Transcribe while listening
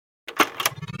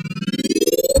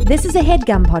This is a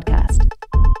HeadGum podcast.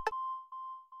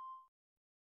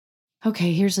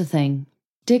 Okay, here's the thing.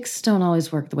 Dicks don't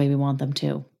always work the way we want them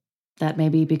to. That may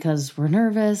be because we're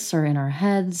nervous or in our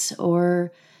heads,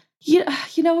 or, you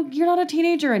know, you're not a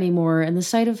teenager anymore and the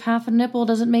sight of half a nipple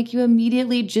doesn't make you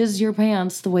immediately jizz your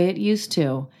pants the way it used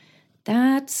to.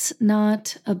 That's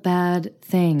not a bad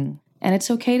thing, and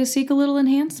it's okay to seek a little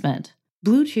enhancement.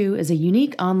 Blue Chew is a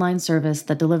unique online service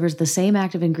that delivers the same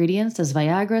active ingredients as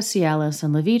Viagra, Cialis,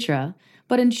 and Levitra,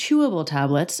 but in chewable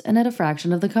tablets and at a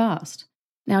fraction of the cost.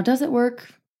 Now, does it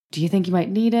work? Do you think you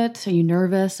might need it? Are you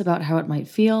nervous about how it might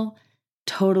feel?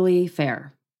 Totally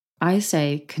fair. I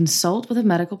say consult with a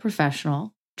medical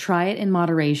professional, try it in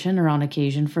moderation or on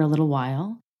occasion for a little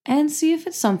while, and see if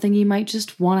it's something you might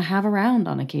just want to have around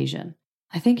on occasion.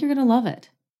 I think you're going to love it.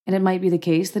 And it might be the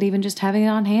case that even just having it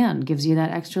on hand gives you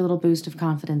that extra little boost of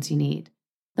confidence you need.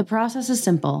 The process is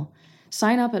simple.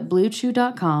 Sign up at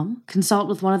bluechew.com, consult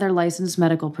with one of their licensed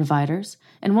medical providers,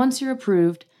 and once you're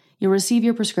approved, you'll receive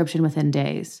your prescription within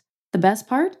days. The best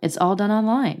part? It's all done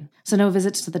online. So no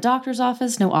visits to the doctor's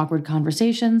office, no awkward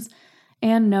conversations,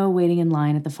 and no waiting in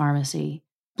line at the pharmacy.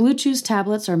 Blue Chew's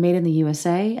tablets are made in the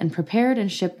USA and prepared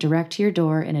and shipped direct to your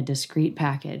door in a discreet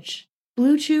package.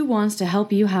 Blue Chew wants to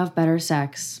help you have better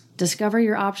sex. Discover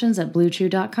your options at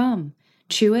bluechew.com.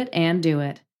 Chew it and do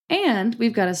it. And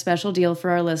we've got a special deal for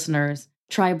our listeners.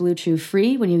 Try Blue Chew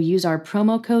free when you use our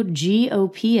promo code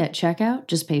GOP at checkout.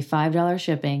 Just pay $5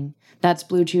 shipping. That's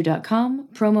bluechew.com,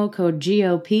 promo code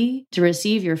GOP to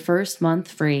receive your first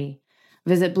month free.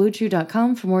 Visit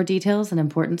bluechew.com for more details and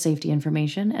important safety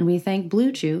information, and we thank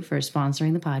Blue Chew for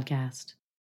sponsoring the podcast.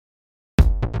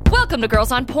 Welcome to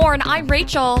Girls on Porn. I'm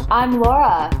Rachel. I'm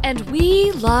Laura. And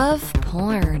we love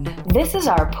porn. This is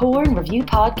our porn review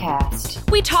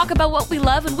podcast. We talk about what we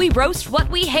love and we roast what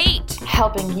we hate.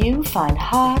 Helping you find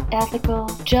hot, ethical,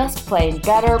 just plain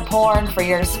better porn for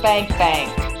your spank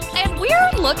bank. And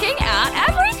we're looking at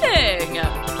everything.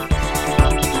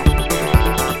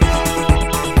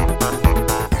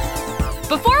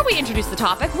 Before we introduce the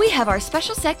topic, we have our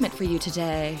special segment for you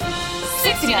today.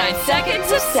 69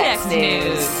 Seconds of Sex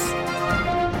News.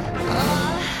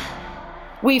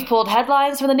 We've pulled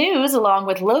headlines from the news along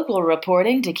with local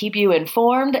reporting to keep you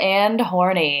informed and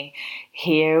horny.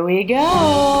 Here we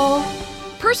go.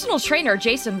 Personal trainer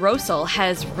Jason Rosell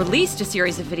has released a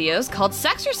series of videos called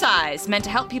Sexercise, meant to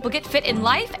help people get fit in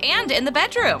life and in the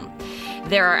bedroom.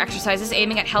 There are exercises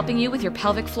aiming at helping you with your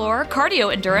pelvic floor,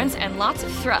 cardio endurance, and lots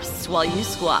of thrusts while you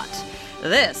squat.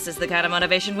 This is the kind of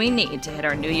motivation we need to hit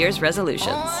our New Year's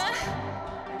resolutions.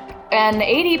 An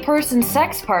 80-person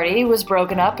sex party was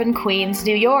broken up in Queens,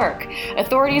 New York.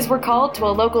 Authorities were called to a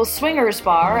local swingers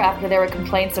bar after there were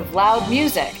complaints of loud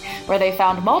music, where they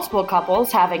found multiple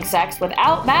couples having sex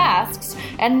without masks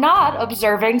and not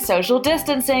observing social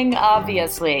distancing,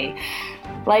 obviously.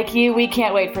 Like you, we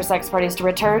can't wait for sex parties to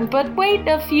return, but wait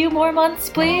a few more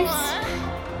months, please.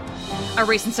 A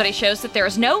recent study shows that there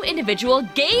is no individual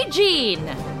gay gene.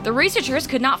 The researchers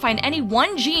could not find any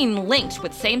one gene linked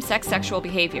with same-sex sexual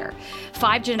behavior.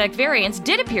 5 genetic variants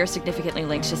did appear significantly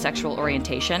linked to sexual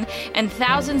orientation, and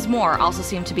thousands more also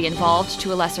seem to be involved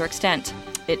to a lesser extent.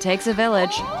 It takes a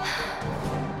village.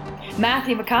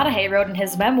 Matthew McConaughey wrote in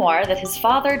his memoir that his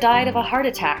father died of a heart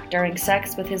attack during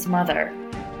sex with his mother.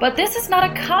 But this is not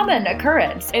a common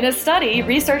occurrence. In a study,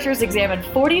 researchers examined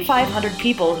 4,500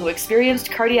 people who experienced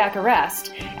cardiac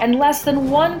arrest, and less than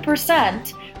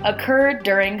 1% occurred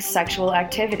during sexual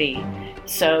activity.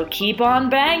 So keep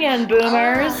on banging,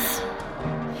 boomers!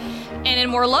 And in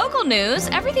more local news,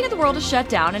 everything in the world is shut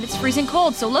down and it's freezing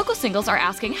cold, so local singles are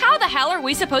asking, how the hell are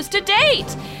we supposed to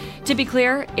date? To be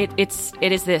clear, it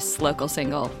is this local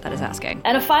single that is asking.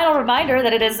 And a final reminder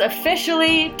that it is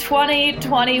officially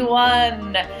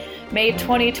 2021. May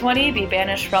 2020 be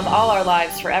banished from all our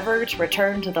lives forever to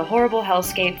return to the horrible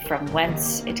hellscape from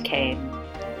whence it came.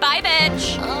 Bye,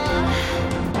 bitch!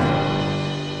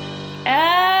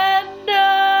 And,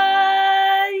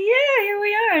 here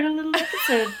we are in a little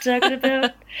episode talking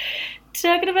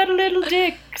about a little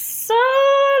dicks. So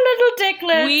little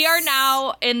dicklets. We are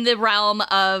now in the realm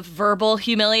of verbal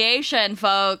humiliation,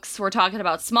 folks. We're talking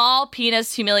about small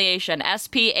penis humiliation,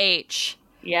 SPH.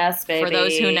 Yes, baby. For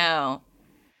those who know.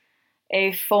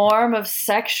 A form of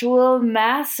sexual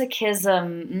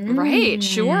masochism. Right,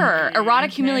 sure.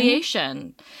 Erotic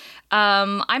humiliation.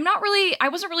 I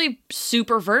wasn't really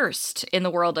super versed in the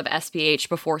world of SPH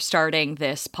before starting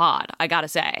this pod, I gotta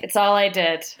say. It's all I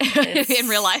did. In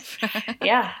real life.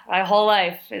 Yeah, my whole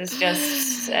life is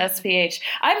just SPH.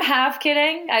 I'm half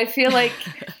kidding. I feel like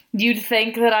you'd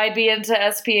think that I'd be into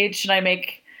SPH, and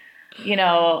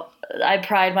I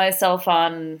pride myself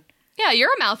on Yeah,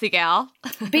 you're a mouthy gal.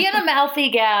 Being a mouthy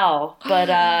gal, but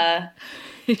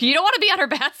You don't want to be on her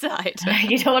bad side.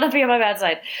 you don't want to be on my bad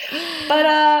side.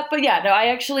 But yeah, no,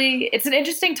 it's an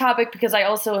interesting topic because I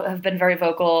also have been very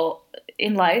vocal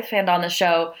in life and on the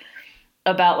show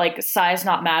about like size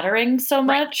not mattering so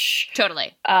much. Right.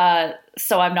 Totally.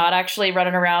 So I'm not actually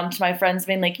running around to my friends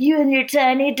being like, you and your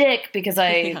tiny dick, because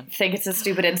I think it's a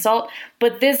stupid insult.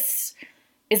 But this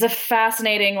is a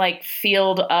fascinating like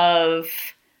field of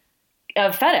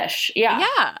fetish.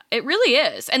 Yeah, it really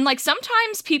is. And like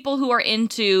sometimes people who are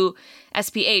into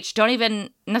SPH don't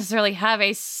even necessarily have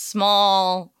a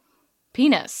small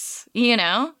penis, you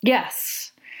know?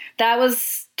 Yes. That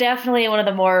was definitely one of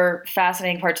the more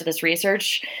fascinating parts of this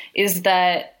research, is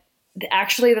that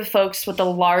actually the folks with the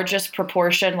largest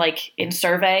proportion, like in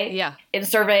survey,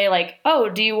 like, oh,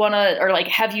 do you want to, or like,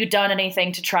 have you done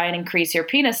anything to try and increase your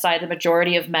penis size? The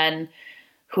majority of men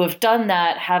who have done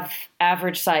that have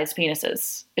average size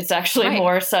penises. It's actually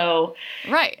more so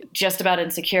just about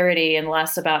insecurity and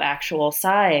less about actual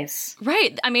size.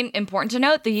 Right. I mean, important to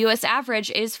note, the U.S.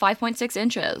 average is 5.6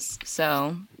 inches.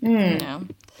 So, you know.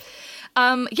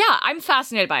 Yeah, I'm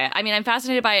fascinated by it. I mean, I'm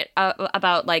fascinated by it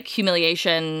about like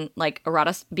humiliation, like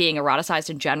being eroticized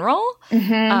in general.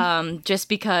 Just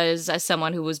because as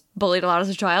someone who was bullied a lot as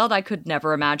a child, I could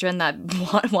never imagine that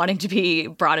wanting to be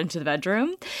brought into the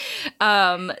bedroom.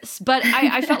 But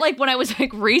I felt like when I was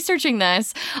like researching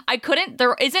this,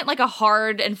 there isn't like a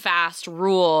hard and fast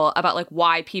rule about like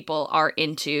why people are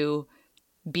into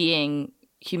being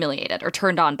humiliated or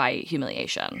turned on by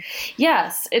humiliation.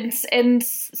 Yes. And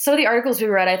so the articles we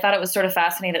read, I thought it was sort of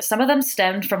fascinating that some of them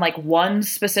stemmed from like one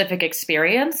specific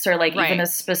experience or like even a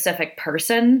specific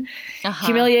person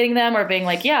humiliating them or being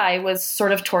like, yeah, I was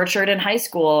sort of tortured in high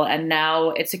school and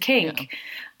now it's a kink,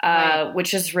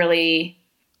 which is really,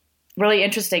 really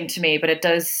interesting to me. But it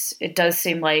does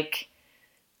seem like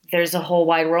there's a whole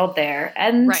wide world there.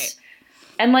 And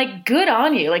like, good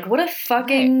on you. Like, what a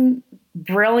fucking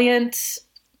brilliant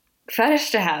fetish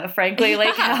to have, frankly.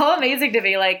 Like, how amazing to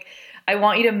be like, I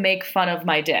want you to make fun of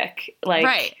my dick.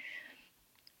 Like,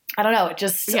 I don't know. It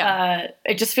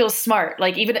just feels smart.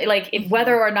 Like, even like if,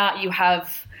 whether or not you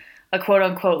have a quote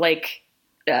unquote, like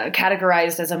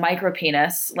categorized as a micro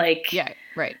penis, like,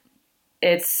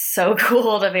 it's so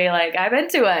cool to be like, I'm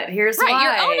into it. Here's why.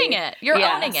 You're owning it. You're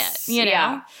owning it, you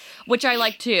know, which I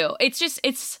like too. It's just,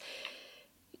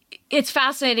 it's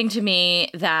fascinating to me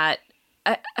that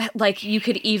like you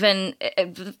could even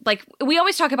like we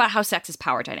always talk about how sex is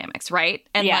power dynamics, right?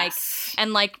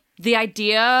 And like the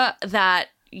idea that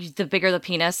the bigger the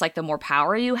penis, like the more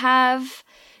power you have,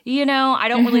 you know, I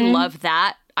don't really love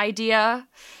that idea,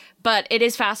 but it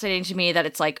is fascinating to me that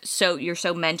it's like, so you're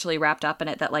so mentally wrapped up in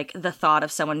it that like the thought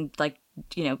of someone like,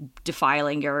 you know,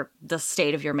 defiling the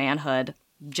state of your manhood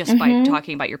just by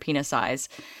talking about your penis size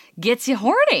gets you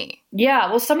horny. Yeah,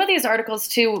 well, some of these articles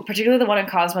too, particularly the one in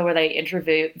Cosmo where they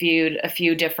interviewed a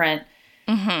few different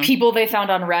people they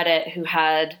found on Reddit who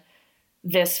had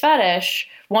this fetish.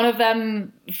 One of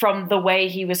them, from the way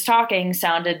he was talking,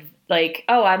 sounded like,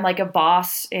 oh, I'm like a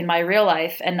boss in my real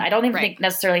life. And I don't even think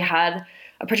necessarily had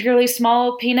a particularly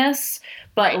small penis,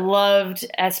 but loved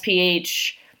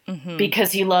SPH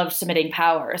because he loved submitting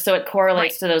power. So it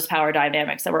correlates to those power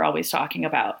dynamics that we're always talking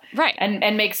about. Right.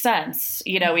 And makes sense.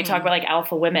 You know, we talk about like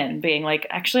alpha women being like,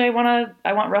 actually, I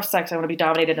want rough sex. I want to be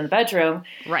dominated in the bedroom.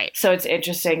 Right. So it's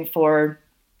interesting for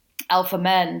alpha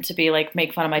men to be like,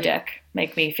 make fun of my dick,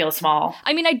 make me feel small.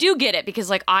 I mean, I do get it because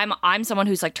like I'm someone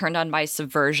who's like turned on by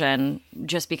subversion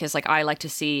just because like I like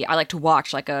to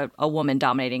watch like a woman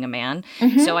dominating a man.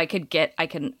 So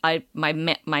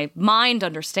my mind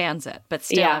understands it, but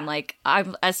still I'm like,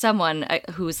 as someone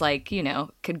who's like, you know,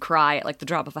 could cry at like the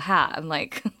drop of a hat. I'm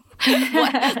like,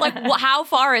 how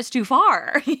far is too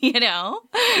far, you know?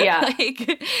 Yeah.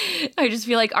 Like, I just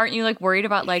feel like, aren't you like worried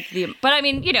about like but I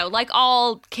mean, you know, like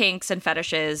all kinks and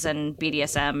fetishes and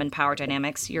BDSM and power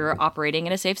dynamics, you're operating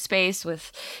in a safe space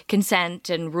with consent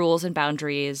and rules and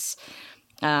boundaries.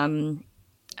 So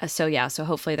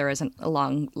hopefully there isn't a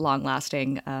long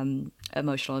lasting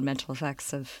emotional and mental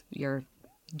effects of your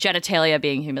genitalia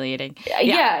being humiliating.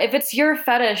 Yeah, if it's your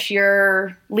fetish,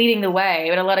 you're leading the way.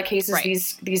 But in a lot of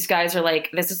cases, these guys are like,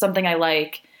 this is something I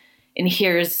like, and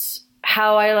here's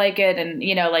how I like it. And,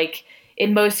 you know, like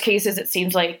in most cases, it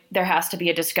seems like there has to be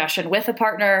a discussion with a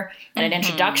partner and an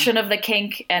introduction of the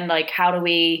kink and like, how do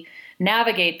we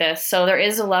navigate this? So there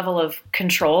is a level of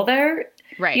control there.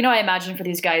 Right. You know, I imagine for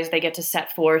these guys, they get to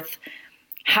set forth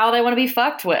how they want to be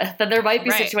fucked with. And there might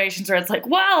be situations where it's like,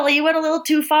 well, you went a little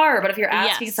too far. But if you're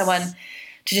asking someone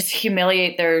to just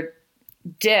humiliate their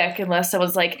dick unless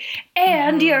someone's like,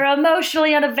 and you're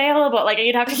emotionally unavailable. Like,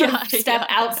 you'd have to sort of step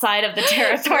outside of the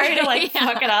territory to like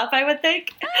fuck it up, I would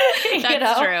think.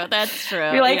 That's true. That's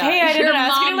true. You're like, hey, I didn't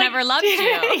ask you to, never loved you.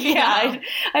 I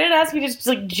didn't ask you to just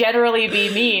like generally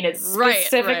be mean. It's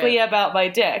specifically about my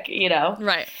dick, you know?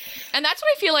 Right. And that's what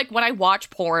I feel like when I watch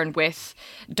porn with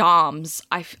doms.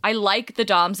 I like the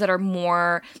doms that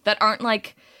aren't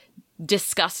like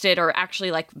disgusted or actually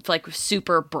like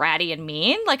super bratty and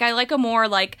mean. Like, I like a more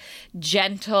like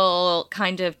gentle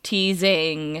kind of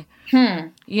teasing.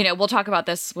 You know, we'll talk about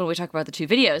this when we talk about the two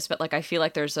videos, but like I feel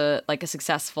like there's a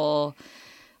successful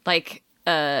like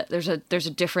there's a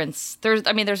difference. There's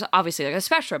obviously like a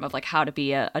spectrum of like how to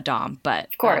be a dom, but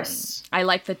of course I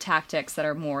like the tactics that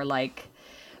are more like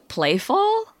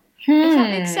playful, if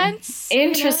that makes sense.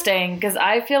 Interesting, because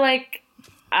I feel like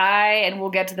and we'll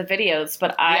get to the videos,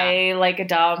 but I like a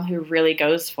dom who really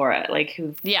goes for it, like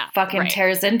who fucking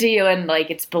tears into you and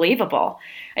like it's believable.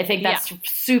 I think that's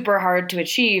super hard to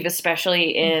achieve, especially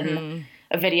in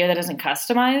a video that isn't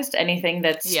customized. Anything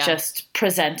that's just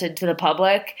presented to the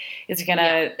public is going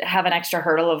to have an extra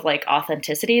hurdle of like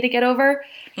authenticity to get over.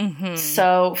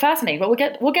 So fascinating, but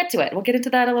we'll get to it. We'll get into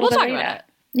that a little bit later. About it.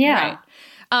 Yeah. Right.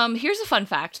 Here's a fun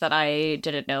fact that I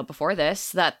didn't know before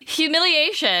this, that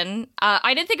humiliation,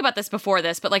 I didn't think about this before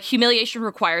this, but like humiliation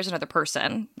requires another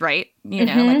person, right? You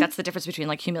know, like that's the difference between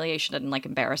like humiliation and like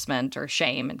embarrassment or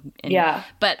shame.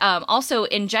 But also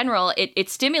in general, it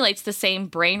stimulates the same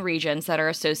brain regions that are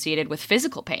associated with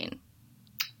physical pain.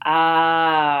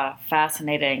 Ah,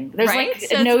 fascinating. There's like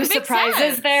so no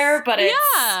surprises there, but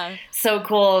it's so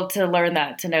cool to learn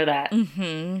that, to know that.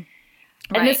 And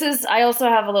this is, I also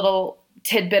have a little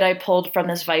tidbit I pulled from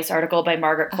this Vice article by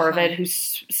Margaret Corvid, who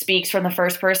speaks from the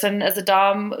first person as a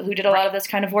dom who did a lot of this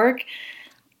kind of work.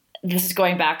 This is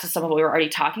going back to some of what we were already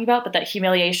talking about, but that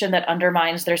humiliation that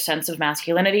undermines their sense of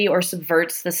masculinity or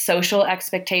subverts the social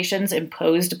expectations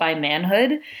imposed by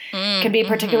manhood can be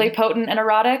particularly potent and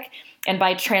erotic. And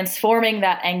by transforming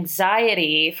that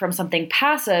anxiety from something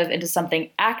passive into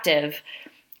something active,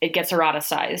 it gets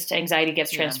eroticized. Anxiety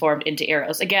gets transformed into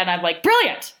eros. Again, I'm like,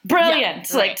 brilliant.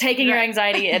 Like taking your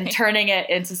anxiety and turning it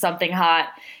into something hot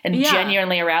and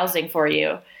genuinely arousing for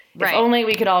you. If only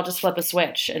we could all just flip a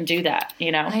switch and do that,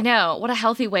 you know? I know. What a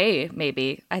healthy way,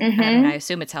 maybe. I mean, I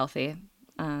assume it's healthy.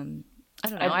 I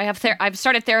don't know. I've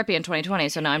started therapy in 2020,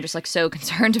 so now I'm just like so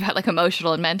concerned about like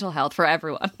emotional and mental health for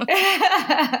everyone.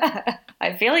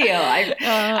 I feel you.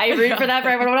 I root for that for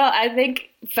everyone else. I think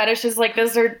fetishes like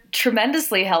this are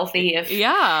tremendously healthy if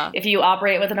you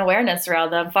operate with an awareness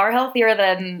around them. Far healthier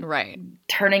than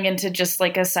turning into just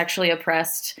like a sexually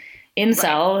oppressed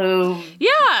incel who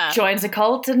joins a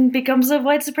cult and becomes a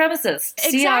white supremacist.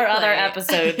 See our other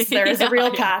episodes. There is a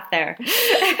real path there.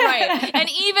 And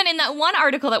even in that one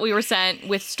article that we were sent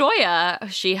with Stoya,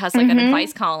 she has like an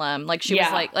advice column. Like she was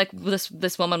like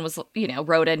this woman was, you know,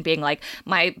 wrote in being like,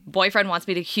 my boyfriend wants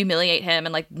me to humiliate him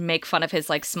and like make fun of his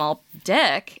like small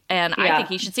dick, and I think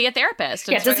he should see a therapist.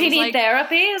 And does he need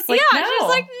therapy? It's like, no. She's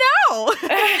like, no.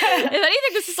 If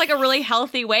anything, this is like a really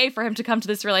healthy way for him to come to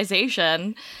this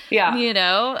realization. You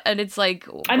know, and it's like,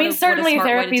 I mean, certainly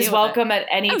therapy is welcome at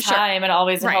any time and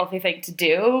always a healthy thing to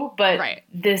do, but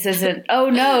this isn't,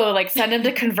 like send him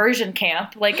to conversion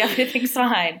camp, like everything's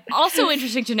fine. Also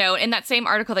interesting to note, in that same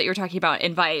article that you were talking about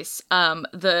in Vice,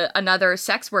 another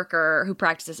sex worker who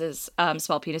practices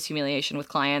small penis humiliation with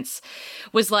clients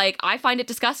was like, I find it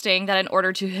disgusting that in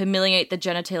order to humiliate the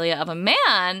genitalia of a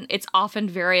man, it's often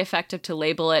very effective to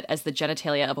label it as the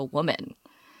genitalia of a woman.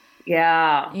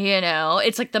 Yeah. You know,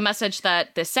 it's like the message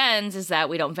that this sends is that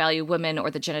we don't value women or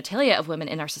the genitalia of women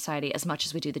in our society as much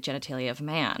as we do the genitalia of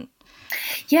man.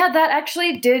 Yeah, that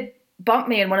actually did bump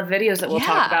me in one of the videos that we'll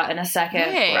talk about in a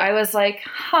second. Where I was like,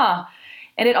 huh.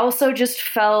 And it also just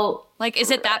felt... Like,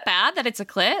 is it that bad that it's a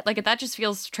clit? Like, that just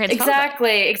feels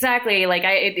transphobic. Exactly. Like,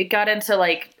 it got into,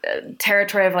 like,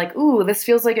 territory of, like, ooh, this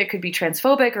feels like it could be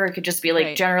transphobic, or it could just be,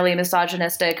 like, generally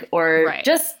misogynistic, or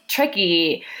just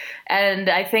tricky. And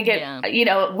I think it, you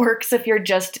know, it works if you're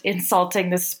just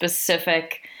insulting this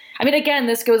specific... I mean, again,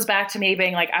 this goes back to me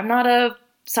being, like, I'm not a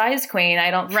size queen. I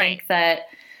don't think that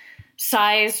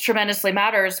size tremendously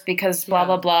matters because blah,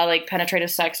 blah, blah. Like,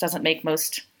 penetrative sex doesn't make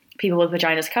most... people with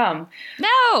vaginas come.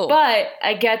 No. But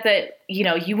I get that, you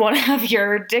know, you want to have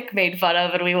your dick made fun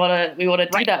of, and we want to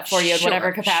do that for you in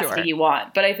whatever capacity you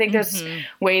want. But I think there's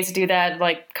ways to do that,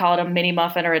 like call it a mini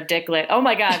muffin or a dicklet. Oh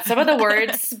my God, some of the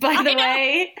words, by the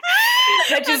way,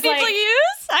 that just people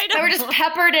use? I know. They were just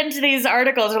peppered into these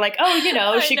articles. They're like, oh, you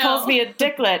know, she calls me a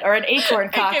dicklet or an acorn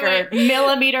cocker,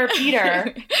 millimeter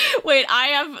Peter. Wait,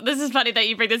 this is funny that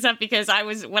you bring this up because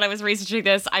when I was researching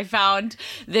this, I found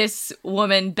this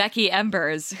woman, Becky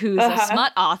Embers, who's a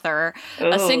smut author,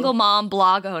 a single mom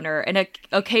blog owner, and an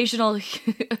occasional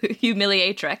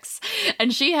humiliatrix.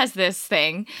 And she has this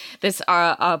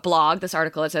blog, this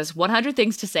article, it says 100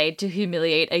 things to say to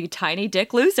humiliate a tiny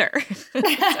dick loser.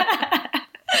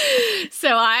 So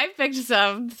I picked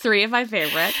three of my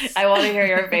favorites. I want to hear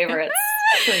your favorites,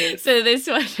 please. So this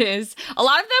one is,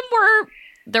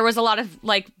 there was a lot of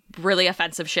like really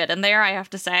offensive shit in there, I have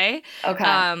to say.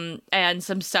 Okay. And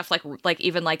some stuff like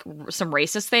even like some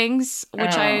racist things,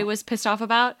 which I was pissed off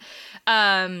about.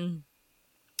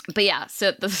 But yeah,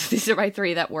 so these are my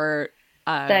three that were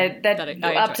that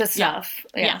I up to snuff.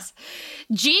 Yeah. Yes.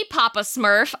 Gee, Papa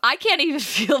Smurf, I can't even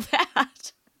feel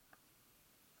that.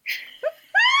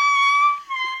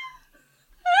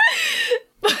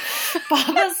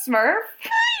 Papa Smurf?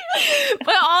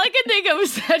 But all I could think of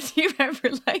was that, do you remember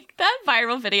like that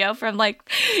viral video from like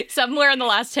somewhere in the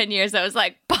last 10 years that was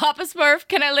like, Papa Smurf,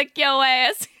 can I lick your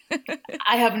ass?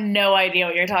 I have no idea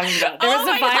what you're talking about. There was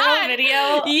a viral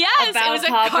video. Yes, about it was a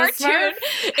Papa cartoon. Smurf.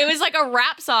 It was like a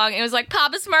rap song. It was like,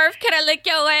 Papa Smurf, can I lick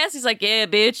your ass? He's like, yeah,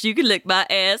 bitch, you can lick my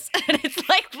ass. And it's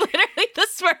like literally the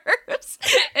Smurfs.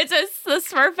 It's the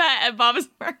Smurfette and Papa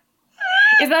Smurf.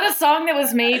 Is that a song that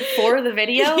was made for the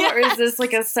video? Yes. Or is this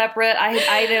like a separate?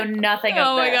 I know nothing of this.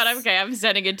 Oh my god, okay, I'm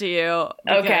sending it to you.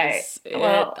 Okay.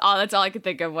 Well, that's all I could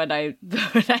think of when I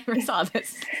saw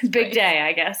this. Big day,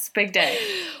 I guess. Big day.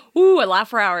 Ooh, I laugh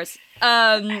for hours.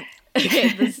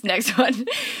 Okay, this next one.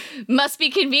 Must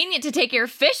be convenient to take your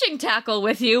fishing tackle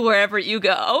with you wherever you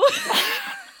go.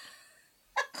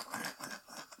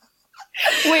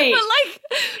 Wait. But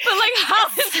like, how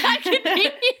is that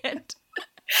convenient?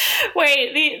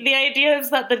 Wait, the idea is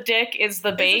that the dick is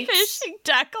the bait? It's a fishing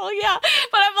tackle, yeah.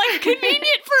 But I'm like,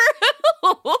 convenient for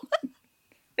who?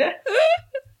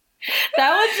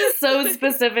 That was just so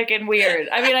specific and weird.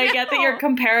 I mean, I get that you're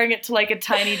comparing it to like a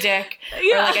tiny dick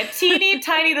or like a teeny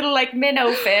tiny little like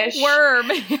minnow fish. Worm.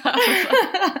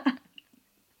 Yeah.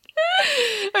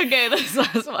 Okay, this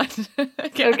last one.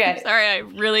 Okay. I'm sorry,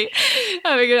 I'm really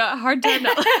having a hard time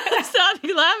not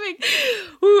stopping laughing.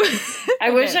 Ooh. I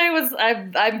wish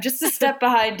I'm just a step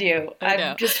behind you.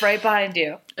 I'm just right behind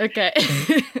you. Okay.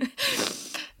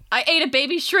 I ate a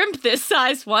baby shrimp this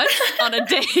size once on a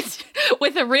date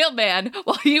with a real man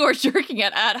while you were jerking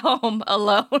it at home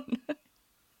alone.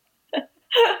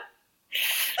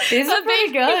 These are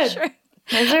pretty good. Shrimp.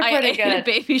 These are pretty good. I ate a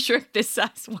baby shrimp this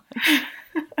size once.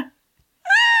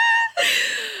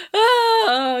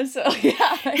 Oh, so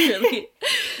yeah, I really.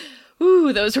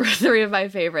 Ooh, those were three of my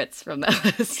favorites from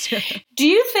that list. Do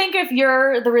you think if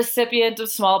you're the recipient of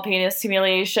small penis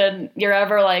humiliation, you're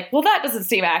ever like, well, that doesn't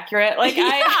seem accurate? Like,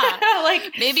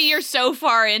 like maybe you're so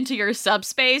far into your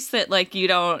subspace that like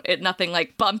nothing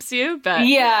like bumps you. But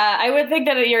yeah, I would think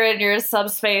that you're in your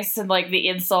subspace and like the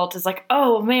insult is like,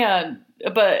 oh man.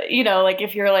 But, you know, like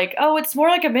if you're like, oh, it's more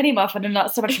like a mini muffin and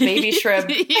not so much baby shrimp.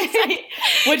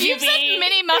 Would you said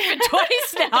mini muffin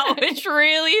twice now, which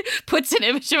really puts an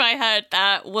image in my head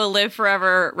that will live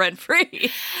forever rent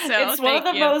free. So it's one of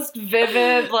the most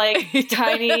vivid, like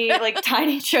tiny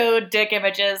chode dick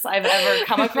images I've ever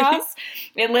come across.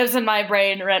 It lives in my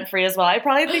brain rent free as well. I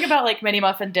probably think about like mini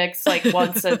muffin dicks like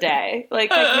once a day. Like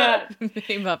that.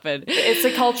 Mini muffin. It's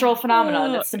a cultural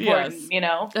phenomenon. It's important, you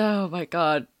know? Oh my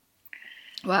God.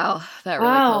 Wow, that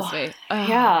really kills me.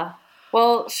 Yeah.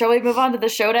 Well, shall we move on to the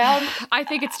showdown? I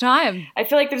think it's time. I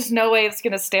feel like there's no way it's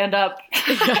going to stand up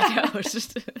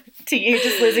to you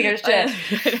just losing your shit.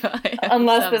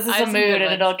 Unless this is a mood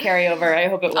and it'll carry over. I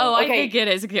hope it will. Oh, okay. I think it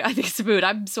is. I think it's a mood.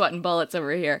 I'm sweating bullets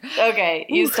over here. Okay,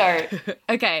 you start.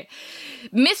 Okay.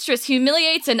 Mistress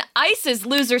humiliates and ices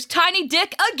loser's tiny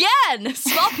dick again.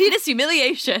 Small penis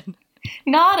humiliation.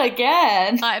 Not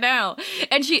again. I know.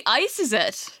 And she ices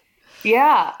it.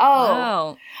 Yeah. Oh.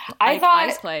 Wow. I thought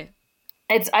ice play.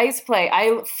 It's ice play.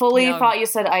 I fully thought you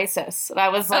said ISIS. And I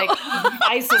was like,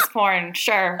 ISIS porn,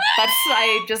 sure.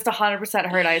 I just 100%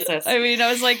 heard ISIS. I mean,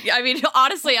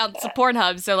 honestly, on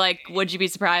Pornhub, so like, would you be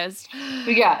surprised?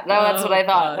 Yeah, that's what I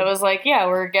thought. I was like, yeah,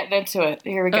 we're getting into it.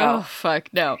 Here we go. Oh,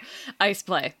 fuck, no. Ice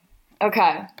play.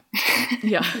 Okay.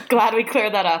 Yeah. Glad we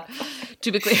cleared that up.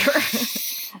 To be clear.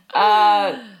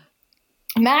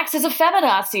 Max is a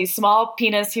feminazi, small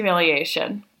penis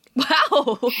humiliation.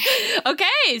 Wow.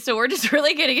 Okay, so we're just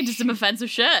really getting into some offensive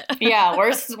shit. Yeah,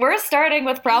 we're starting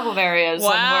with problem areas.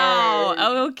 Wow.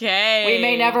 And okay. we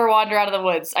may never wander out of the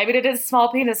woods. I mean, it is small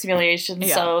penis humiliation,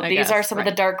 Yeah, so I these guess, are some of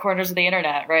the right. dark corners of the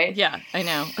internet, right? Yeah, I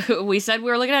know. We said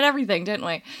we were looking at everything, didn't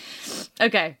we?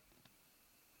 Okay.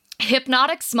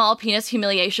 Hypnotic small penis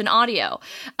humiliation audio.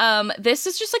 This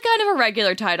is just a kind of a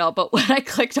regular title, but when I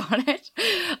clicked on it,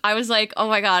 I was like, oh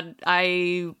my God,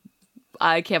 I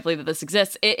can't believe that this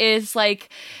exists. It is like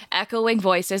echoing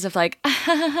voices of like,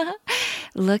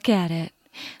 look at it.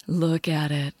 Look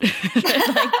at it. Wait,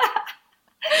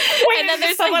 and then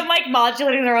there's someone like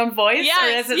modulating their own voice? Yes, or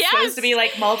is it supposed to be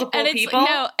like multiple and it's, people?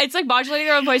 No, it's like modulating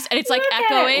their own voice and it's like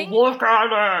echoing. Look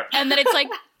at it. And then it's like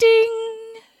ding,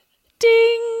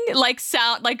 ding, like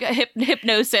sound, like a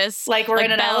hypnosis. Like we're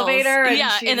in an bells. elevator and yeah,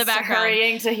 she's in the background.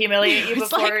 hurrying to humiliate you It's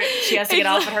before like- she has to get it's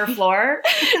off like- at her floor.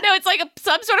 No, it's like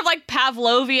some sort of like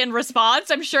Pavlovian response,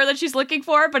 I'm sure that she's looking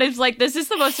for, but it's like, this is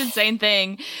the most insane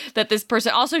thing that this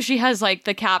person, also she has like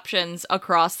the captions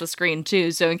across the screen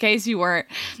too, so in case you weren't,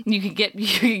 you can get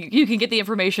the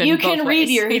information You both can read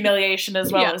ways. your humiliation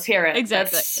as well Yeah, as hear it.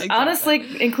 exactly, That's exactly.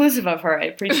 honestly inclusive of her. I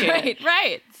appreciate it.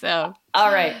 Right, so.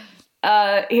 All right.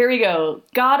 Here we go.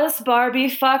 Goddess Barbie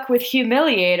fuck with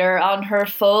humiliator on her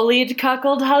folied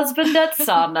cuckold husband at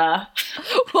sauna.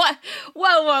 What?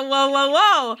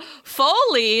 Whoa.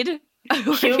 Foleyed?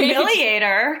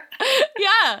 Humiliator.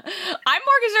 Yeah. I'm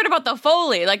more concerned about the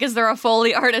Foley. Like, is there a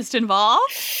Foley artist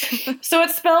involved? So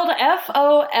it's spelled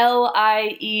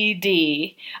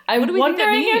F-O-L-I-E-D. I'm do we think that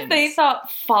wondering if means? they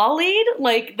thought follied,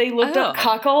 like they looked up Oh.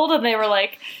 cuckold and they were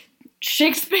like,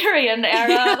 Shakespearean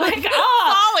era, like,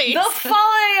 Follies. the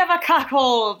folly of a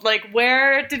cuckold. Like,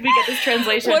 where did we get this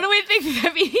translation? What do we think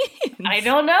that means? I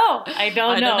don't know. I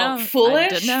don't know.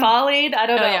 Foolish, follied, I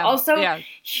don't know. Yeah. Also, Yeah.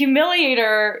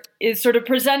 humiliator is sort of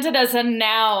presented as a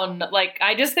noun. Like,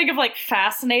 I just think of like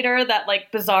fascinator, that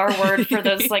like bizarre word for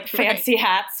those like fancy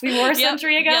hats we wore a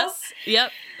century ago. Yes.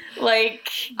 Yep. Like,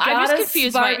 I'm just goddess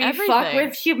confused by Barbie fuck everything.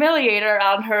 with humiliator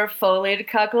on her folied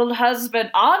cuckold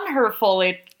husband. On her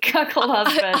folied cuckold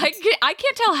husband. I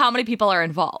can't tell how many people are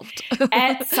involved.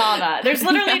 At sauna. There's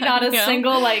literally not a Yeah.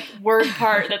 single like word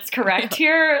part that's correct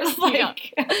here.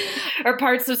 Like, or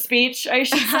parts of speech, I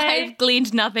should say. I've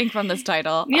gleaned nothing from this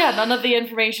title. Yeah, none of the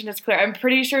information is clear. I'm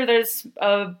pretty sure there's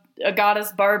a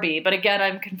goddess Barbie, but again,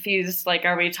 I'm confused. Like,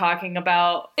 are we talking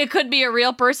about It could be a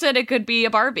real person. It could be a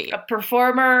Barbie. a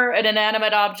performer, an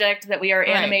inanimate object that we are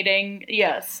animating?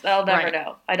 Yes, I'll never Right.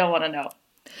 know. I don't want to know.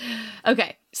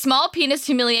 Okay. Small penis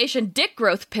humiliation dick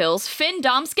growth pills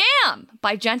Findom scam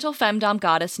by gentle femdom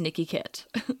goddess Nikki Kitt.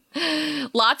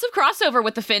 Lots of crossover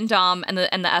with the Findom and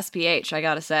the SPH, I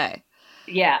gotta say.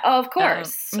 Yeah, oh, of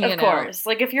course. you Of know. course.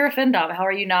 Like, if you're a findom, how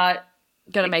are you not?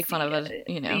 Gonna make fun of it,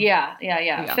 you know. Yeah.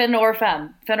 Fin or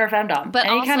femme. Fin or femdom. But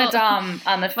any kind of also- dom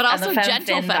on the, but on also the fem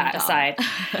gentle fin femdom. side.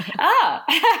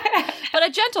 But a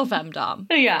gentle femdom.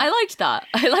 Yeah. I liked that.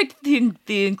 I liked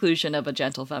the inclusion of a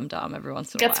gentle femdom every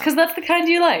once in a That's while. because that's the kind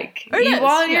you like. It You is,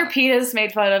 want your yeah. penis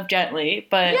made fun of gently,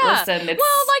 but listen, it's...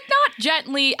 Well, like not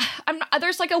gently.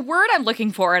 There's like a word I'm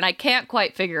looking for, and I can't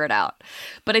quite figure it out.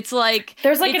 But it's like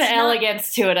there's like an it's not-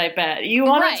 elegance to it, I bet. You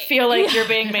want Right. to feel like you're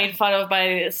being made fun of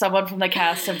by someone from the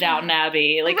cast of Downton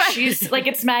Abbey. Like, Right. she's like,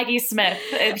 it's Maggie Smith,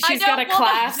 and I she's don't got a want-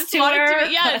 class just to want it her.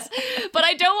 be- yes, but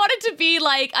I don't want it to be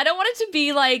like. I don't want it to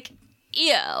be like,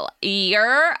 ew,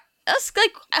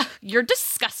 you're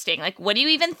disgusting. Like, what do you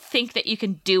even think that you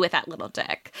can do with that little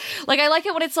dick? Like, I like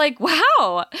it when it's like,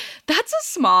 wow, that's a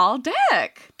small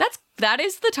dick. That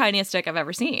is the tiniest dick I've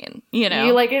ever seen. You know,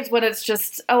 You like it when it's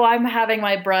just, oh, I'm having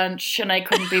my brunch and I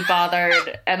couldn't be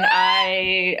bothered, and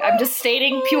I'm just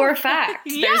stating pure fact.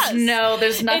 Yes.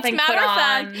 There's nothing it's put matter of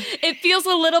on. fact. It feels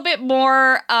a little bit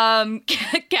more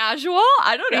casual.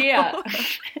 I don't know. Yeah,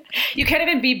 you can't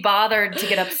even be bothered to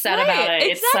get upset Right, about it.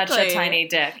 It's such a exactly. tiny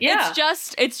dick. Yeah, It's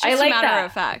just I like a matter that.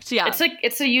 of fact. Yeah.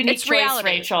 It's a unique It's choice, reality.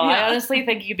 Rachel. Yeah. I honestly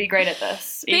think you'd be great at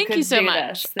this. Thank could you so do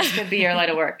much. This could be your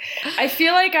line of work. I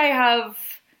feel like I have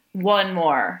one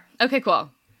more. Okay, cool.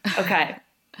 Okay,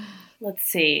 let's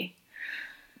see.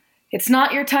 It's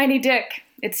not your tiny dick.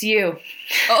 It's you.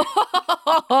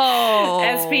 Oh.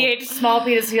 SPH, small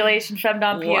penis humiliation,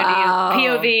 femdom, Wow.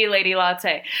 POV, lady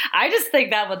latte. I just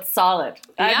think that one's solid.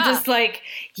 Yeah. I'm just like,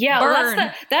 yeah, well,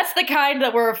 Burn. that's the kind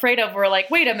that we're afraid of. We're like,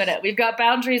 wait a minute, we've got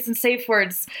boundaries and safe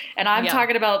words, and I'm Yeah.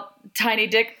 talking about tiny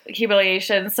dick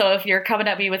humiliation. So if you're coming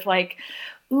at me with like,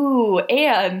 ooh,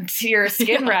 and your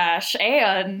skin rash,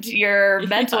 and your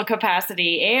mental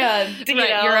capacity, and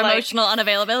your emotional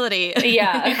unavailability.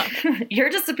 Yeah. You're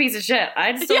just a piece of shit.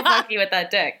 I'd still fuck you with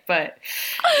that dick, but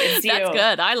it's you. That's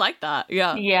good. I like that.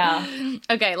 Yeah. Yeah.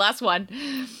 Okay, last one.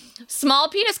 Small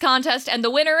penis contest, and the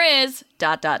winner is ...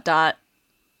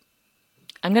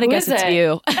 I'm going to guess it's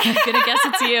you. I'm going to guess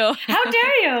it's you. How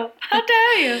dare you? How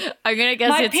dare you? I'm going to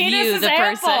guess it's you, the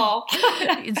person.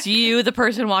 It's you, the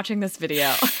person watching this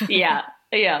video. Yeah.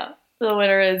 The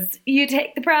winner is you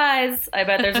take the prize. I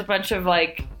bet there's a bunch of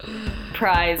like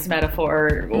prize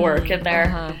metaphor work in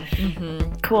there.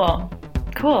 Mm-hmm. Cool.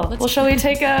 Well, shall we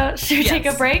take a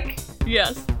break?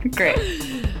 Yes. Great.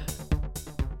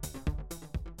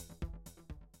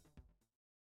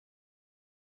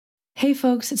 Hey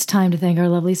folks, it's time to thank our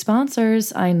lovely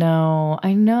sponsors. I know,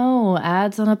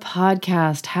 ads on a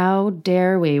podcast. How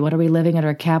dare we? What are we living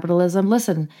under capitalism?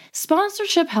 Listen,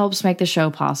 sponsorship helps make the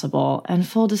show possible. And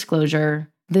full disclosure,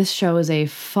 this show is a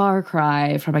far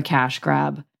cry from a cash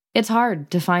grab. It's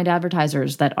hard to find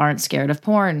advertisers that aren't scared of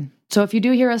porn. So if you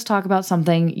do hear us talk about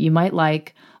something you might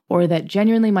like or that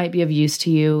genuinely might be of use to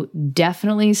you,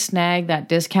 definitely snag that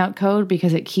discount code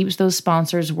because it keeps those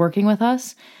sponsors working with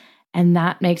us. And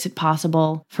that makes it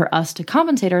possible for us to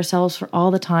compensate ourselves for all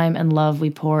the time and love we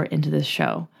pour into this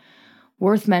show.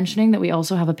 Worth mentioning that we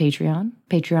also have a Patreon,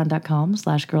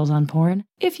 patreon.com/girlsonporn,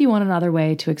 if you want another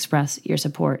way to express your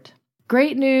support.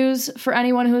 Great news for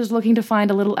anyone who is looking to find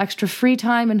a little extra free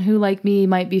time and who, like me,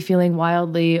 might be feeling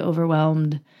wildly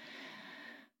overwhelmed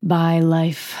by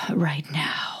life right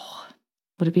now.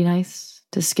 Would it be nice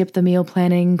to skip the meal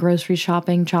planning, grocery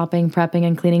shopping, chopping, prepping,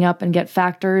 and cleaning up and get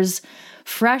Factor's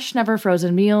fresh, never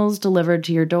frozen meals delivered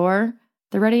to your door?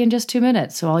 They're ready in just 2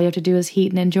 minutes, so all you have to do is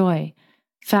heat and enjoy.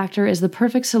 Factor is the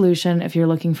perfect solution if you're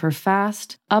looking for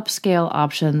fast, upscale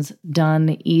options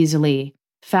done easily.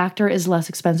 Factor is less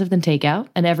expensive than takeout,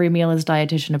 and every meal is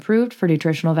dietitian approved for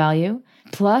nutritional value.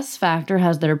 Plus, Factor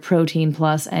has their Protein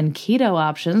Plus and Keto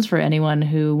options for anyone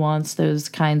who wants those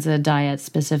kinds of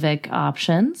diet-specific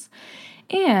options.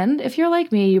 And if you're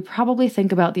like me, you probably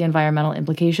think about the environmental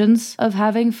implications of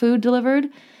having food delivered.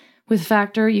 With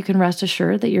Factor, you can rest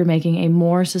assured that you're making a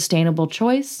more sustainable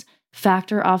choice.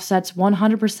 Factor offsets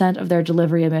 100% of their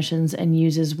delivery emissions and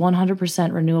uses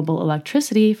 100% renewable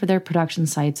electricity for their production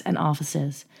sites and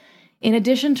offices. In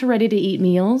addition to ready-to-eat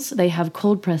meals, they have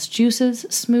cold-pressed juices,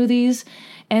 smoothies,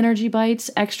 energy bites,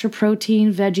 extra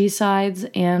protein, veggie sides,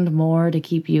 and more to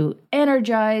keep you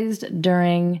energized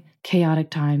during chaotic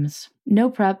times.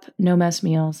 No prep, no mess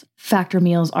meals. Factor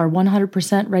meals are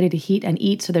 100% ready to heat and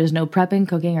eat, so there's no prepping,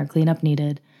 cooking, or cleanup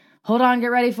needed. Hold on, get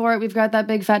ready for it. We've got that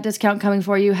big fat discount coming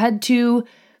for you. Head to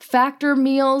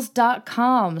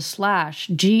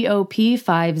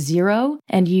factormeals.com/GOP50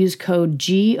 and use code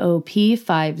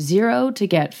GOP50 to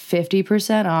get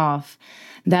 50% off.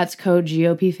 That's code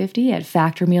GOP50 at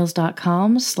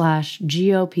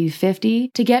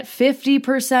factormeals.com/GOP50 to get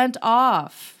 50%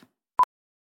 off.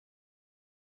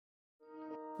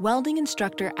 Welding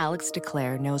instructor Alex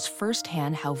DeClaire knows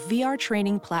firsthand how VR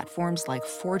training platforms like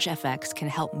ForgeFX can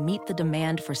help meet the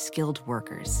demand for skilled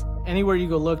workers. Anywhere you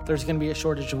go look, there's going to be a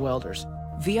shortage of welders.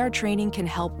 VR training can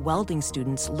help welding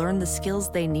students learn the skills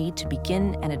they need to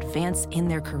begin and advance in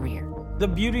their career. The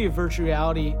beauty of virtual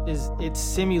reality is it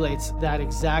simulates that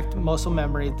exact muscle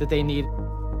memory that they need.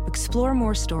 Explore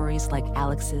more stories like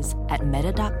Alex's at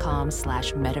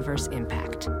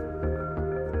meta.com/metaverseimpact.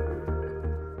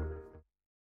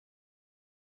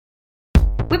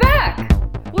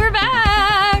 We're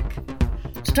back!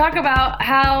 To talk about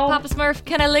how... Papa Smurf,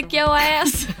 can I lick your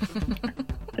ass?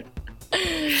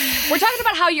 We're talking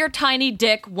about how your tiny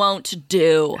dick won't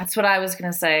do. That's what I was going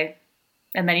to say.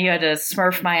 And then you had to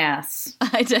smurf my ass.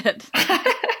 I did.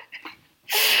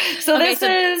 So this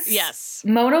is yes.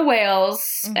 Mona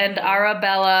Wales and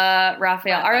Arabella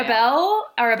Raphael. Arabella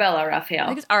Raphael. I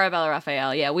think it's Arabella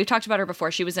Raphael. Yeah, we've talked about her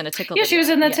before. She was in a Tickle Yeah, video. she was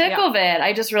in the Tickle vid.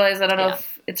 I just realized I don't know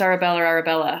if it's Arabella or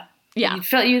Arabella. Yeah.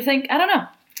 You think? I don't know.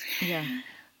 Yeah.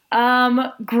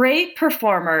 Great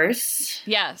performers.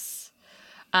 Yes.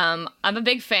 I'm a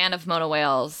big fan of Mona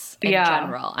Wales in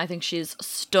general. I think she's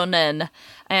stunning.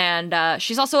 And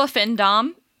she's also a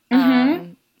FinDom.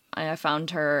 I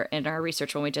found her in our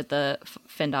research when we did the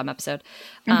FinDom episode.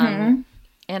 And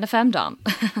a Femdom.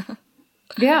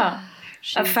 Yeah.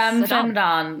 A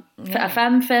Femdom. A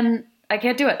Fem. I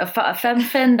can't do it. A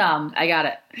FemDom. I got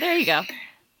it. There you go.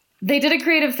 They did a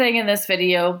creative thing in this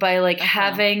video by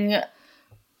having they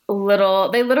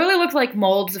literally looked like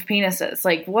molds of penises.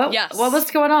 Like what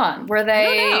was going on? Were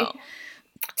they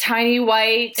tiny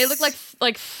white? It looked like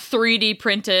 3D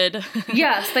printed.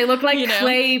 Yes, they look like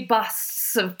clay busts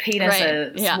mix of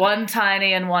penises. Right, yeah. One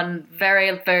tiny and one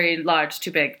very, very large.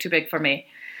 Too big for me.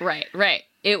 Right.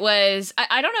 It was,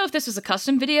 I don't know if this was a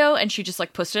custom video and she just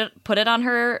like put it on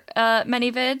her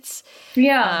many vids.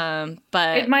 Yeah.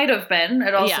 But it might have been.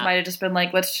 It also might have just been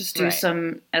like, let's just do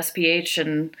some SPH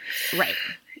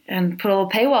and put a little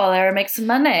paywall there and make some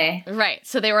money. Right.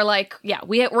 So they were like, yeah,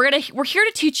 we're here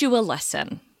to teach you a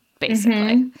lesson, basically.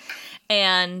 Mm-hmm.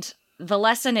 And the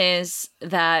lesson is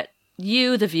that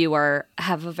you, the viewer,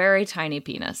 have a very tiny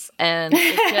penis, and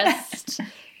it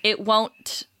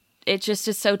just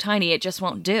is so tiny, it just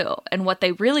won't do. And what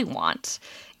they really want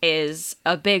is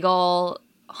a big ol'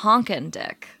 honkin'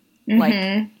 dick,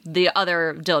 like the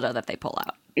other dildo that they pull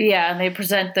out. Yeah, and they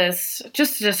present this,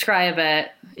 just to describe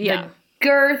it, the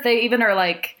girth, they even are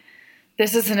like,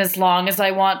 this isn't as long as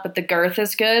I want, but the girth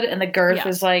is good, and the girth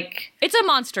is like... It's a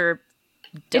monster dildo.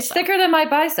 It's thicker than my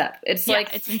bicep. It's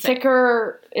it's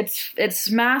thicker,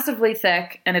 it's massively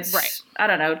thick, and it's, I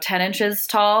don't know, 10 inches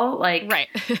tall, like... Right.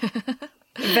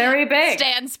 Very big.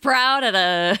 Stands proud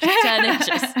at 10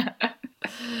 inches.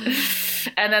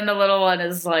 And then the little one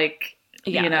is like,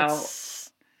 you know,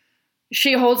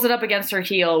 she holds it up against her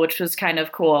heel, which was kind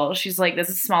of cool. She's like, this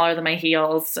is smaller than my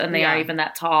heels, and they aren't even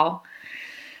that tall.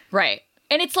 Right.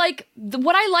 And it's like,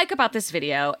 what I like about this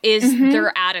video is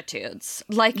their attitudes.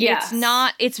 Like, it's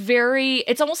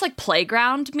almost like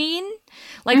playground mean.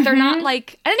 Like, they're not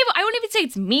like, I wouldn't even say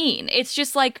it's mean. It's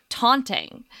just like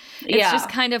taunting. It's just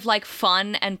kind of like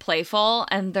fun and playful.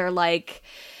 And they're like,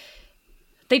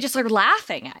 they just are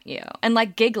laughing at you and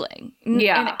like giggling.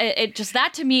 Yeah. And it just,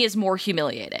 that to me is more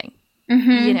humiliating.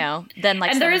 You know, than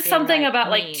like, and there is something like, about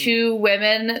mean. Like two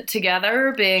women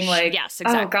together being like, yes,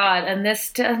 exactly. Oh God, and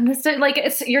this, like,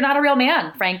 it's, you're not a real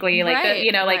man, frankly. Like,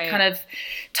 you know, like kind of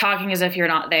talking as if you're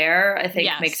not there, I think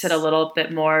makes it a little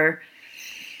bit more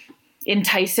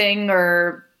enticing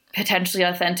or potentially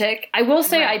authentic. I will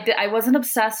say I wasn't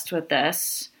obsessed with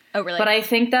this. Oh, really? But I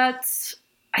think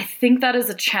that is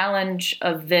a challenge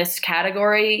of this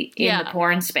category in the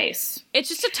porn space. It's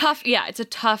just it's a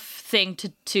tough thing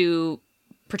to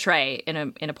portray in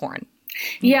a porn.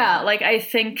 Yeah, like I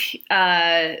think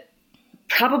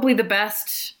probably the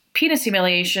best penis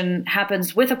humiliation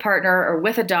happens with a partner or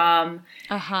with a dom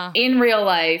in real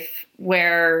life,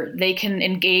 where they can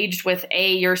engage with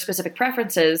A, your specific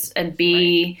preferences, and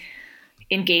B,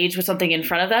 engage with something in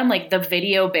front of them. Like the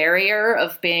video barrier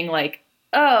of being like,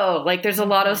 oh, like there's a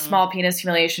lot of small penis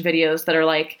humiliation videos that are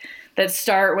like, that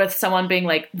start with someone being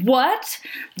like, what?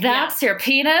 That's your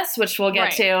penis? Which we'll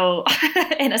get to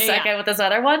in a second with this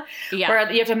other one. Yeah. Where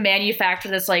you have to manufacture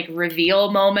this like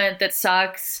reveal moment that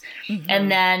sucks and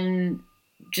then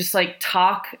just like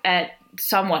talk at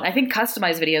someone. I think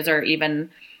customized videos are even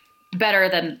better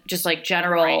than just like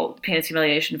general penis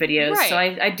humiliation videos. Right. So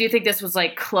I do think this was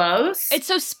like close. It's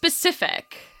so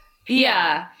specific.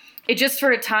 Yeah. It just,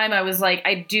 for a time, I was like,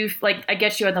 I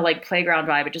get you on the like playground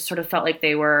vibe. It just sort of felt like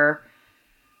they were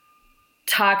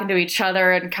talking to each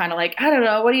other and kind of like, I don't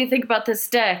know, what do you think about this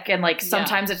dick? And like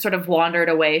sometimes it sort of wandered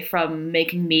away from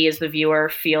making me as the viewer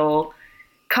feel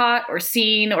caught or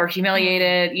seen or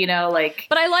humiliated, you know, like.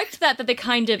 But I liked that they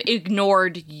kind of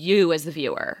ignored you as the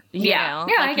viewer. You know?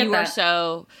 Yeah, like I get you that. were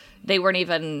so, they weren't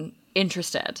even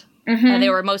interested. And they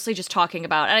were mostly just talking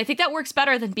about, and I think that works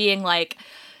better than being like,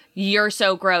 you're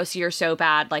so gross, you're so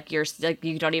bad, like you're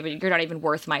not even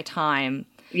worth my time.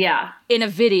 Yeah. In a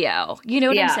video. You know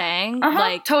what I'm saying?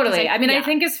 Like totally. I mean, I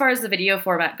think as far as the video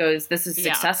format goes, this is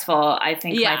successful. I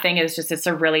think my thing is just, it's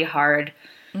a really hard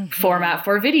format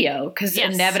for video, because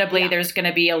inevitably there's going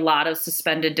to be a lot of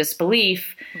suspended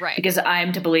disbelief because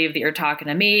I'm to believe that you're talking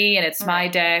to me and it's my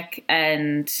dick,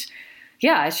 and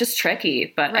it's just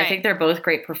tricky, but I think they're both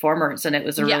great performers, and it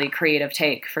was a really creative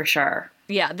take for sure.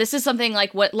 Yeah, this is something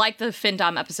like the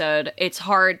Findom episode, it's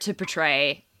hard to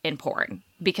portray in porn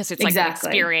because it's like an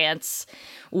experience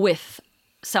with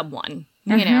someone,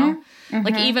 you know?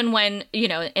 Like even when, you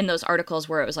know, in those articles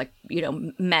where it was like, you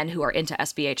know, men who are into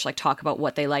SBH like talk about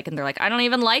what they like, and they're like, I don't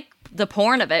even like the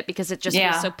porn of it because it just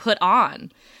feels so put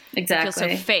on. Exactly. It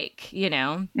feels so fake, you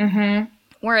know?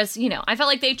 Whereas, you know, I felt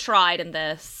like they tried in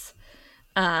this.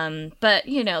 But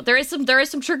you know, there is some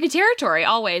tricky territory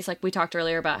always. Like we talked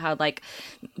earlier about how like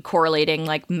correlating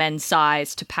like men's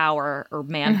size to power or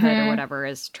manhood or whatever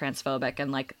is transphobic,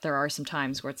 and like there are some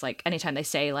times where it's like anytime they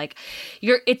say like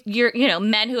you're you know,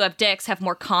 men who have dicks have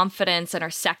more confidence and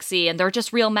are sexy and they're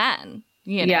just real men.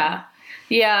 You know?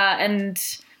 Yeah, and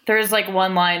there's like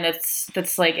one line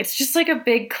that's like, it's just like a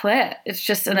big clit. It's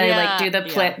just, and I like do the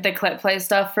clit play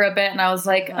stuff for a bit, and I was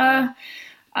like,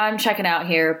 I'm checking out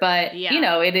here, but you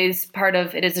know, it is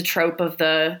a trope of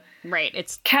the Right.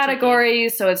 It's category,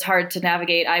 so it's hard to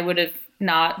navigate. I would have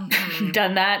not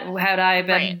done that had I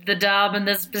been the dom in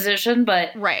this position,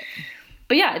 but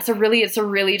yeah, it's a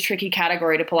really tricky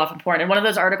category to pull off in porn. And one of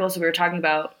those articles that we were talking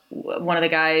about, one of the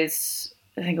guys,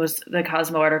 I think it was the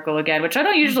Cosmo article again, which I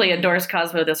don't usually endorse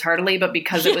Cosmo this heartily, but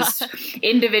because it was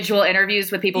individual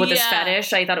interviews with people with this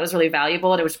fetish, I thought it was really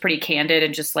valuable, and it was pretty candid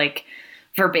and just like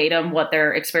verbatim what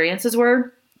their experiences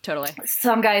were. Totally.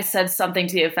 Some guy said something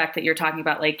to the effect that you're talking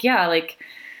about, like, yeah, like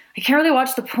I can't really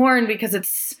watch the porn because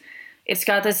it's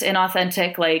got this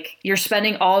inauthentic, like, you're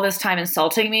spending all this time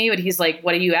insulting me. But he's like,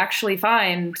 what do you actually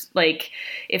find? Like,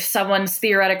 if someone's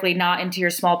theoretically not into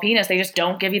your small penis, they just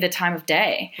don't give you the time of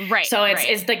day. Right. So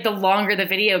it's like the longer the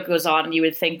video goes on, you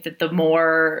would think that the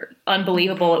more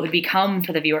unbelievable it would become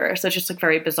for the viewer. So it's just like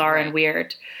very bizarre and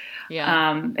weird.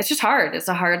 Yeah. It's just hard. It's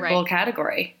a hard little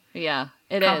category. Yeah,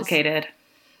 it Complicated.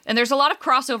 And there's a lot of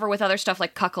crossover with other stuff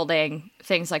like cuckolding,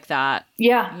 things like that.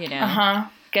 Yeah. You know.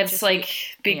 Gets just like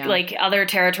big, like other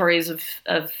territories of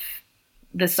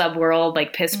the subworld,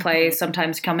 like piss play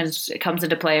sometimes comes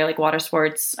into play, like water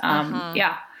sports.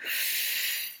 Yeah.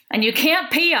 And you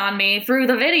can't pee on me through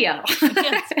the video.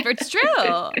 Yes, it's true.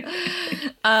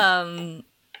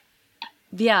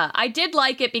 Yeah, I did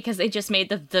like it because they just made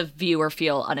the viewer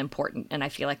feel unimportant, and I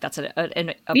feel like that's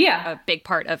a big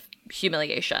part of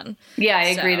Humiliation. Yeah, I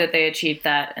agree that they achieved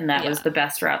that, and that was the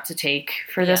best route to take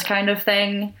for this kind of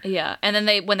thing. Yeah, and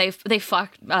then when they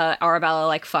fucked Arabella,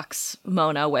 like, fucks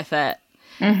Mona with it,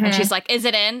 and she's like, "Is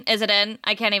it in? Is it in?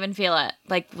 I can't even feel it.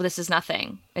 Like, this is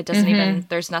nothing. It doesn't even.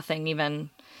 There's nothing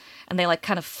even." And they like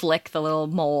kind of flick the little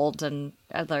mold and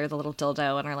the little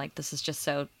dildo, and are like, "This is just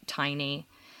so tiny."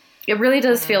 It really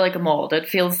does feel like a mold. It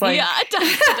feels like... Yeah, it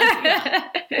does.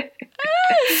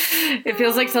 It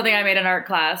feels like something I made in art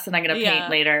class and I'm going to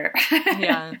paint later.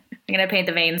 Yeah. I'm going to paint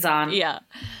the veins on. Yeah.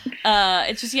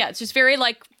 It's just very,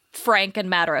 like, frank and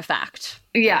matter of fact.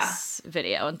 Yeah. This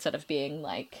video, instead of being,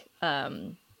 like,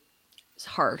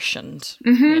 harsh and,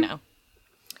 you know.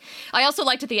 I also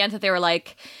liked at the end that they were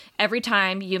like, every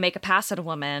time you make a pass at a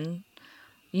woman,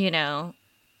 you know...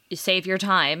 you save your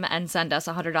time and send us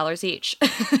 $100 each.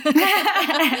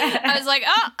 I was like,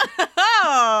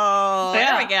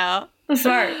 there we go.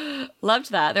 Smart.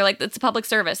 Loved that. They're like, it's a public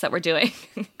service that we're doing.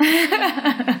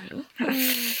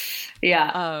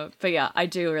 Yeah. But yeah, I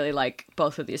do really like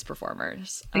both of these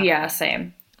performers. Yeah,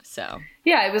 same. So.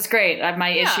 Yeah, it was great. My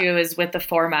issue is with the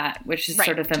format, which is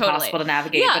sort of impossible to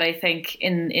navigate. Yeah. But I think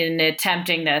in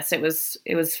attempting this, it was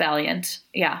valiant.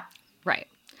 Yeah. Right.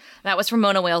 That was from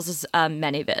Mona Wales'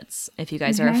 many vids. If you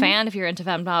guys are a fan, if you're into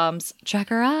femboms, check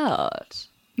her out.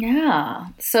 Yeah.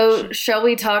 So shall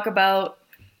we talk about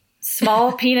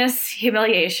Small Penis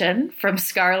Humiliation from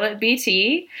Scarlet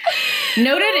BT?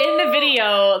 Noted in the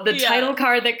video, the title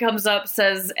card that comes up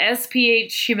says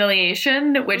SPH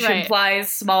Humiliation, which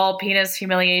implies Small Penis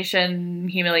Humiliation.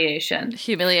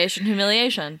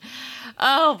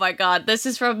 Oh my God. This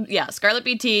is from, Scarlet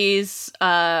BT's,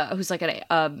 who's like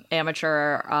an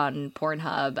amateur on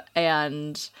Pornhub,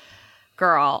 and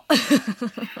girl.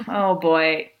 Oh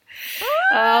boy.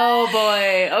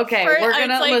 Okay, we're going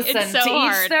to listen so to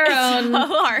hard. Each their own,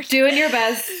 so doing your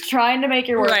best, trying to make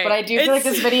your work, but I do feel like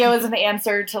this video is an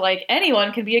answer to, like,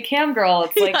 anyone can be a cam girl.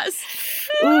 It's like,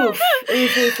 oof.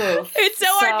 It's so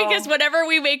hard because whenever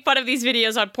we make fun of these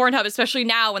videos on Pornhub, especially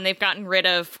now when they've gotten rid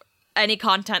of any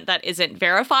content that isn't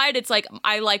verified, it's like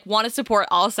I like want to support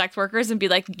all sex workers and be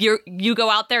like, you go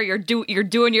out there, you're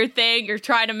doing your thing, you're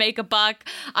trying to make a buck.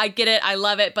 I get it, I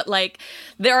love it, but like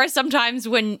there are some times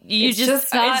when it's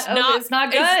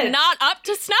not good. It's not up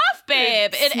to snuff,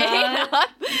 babe. It ain't up.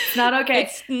 It's not okay.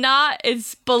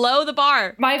 It's below the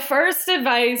bar. My first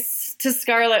advice to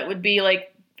Scarlett would be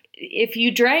like, if you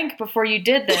drank before you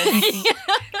did this,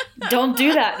 don't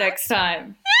do that next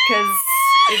time, because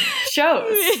it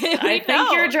shows. I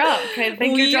think you're drunk. I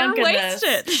think you're drunk in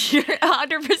wasted. This. You're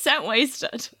 100%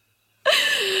 wasted.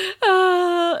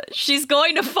 She's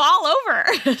going to fall over.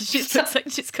 She looks like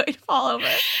she's going to fall over.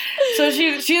 So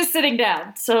she is sitting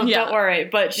down, so don't worry.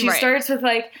 But she starts with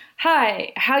like,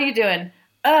 "Hi, how you doing?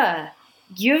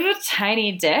 You have a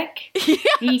tiny dick? Yes.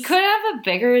 You could have a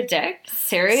bigger dick?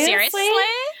 Seriously?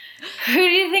 Who do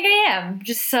you think I am?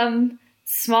 Just some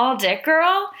small dick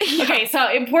girl?" Yeah. Okay,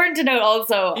 so important to note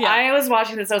also, I was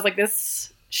watching this, I was like,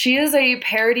 she is a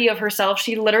parody of herself.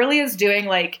 She literally is doing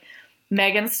like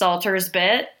Megan Stalter's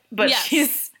bit, but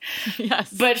she's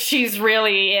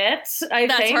really it,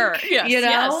 That's think. Her. Yes, you know?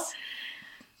 Yes.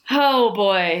 Oh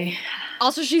boy.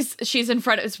 Also, she's in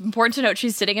front. It's important to note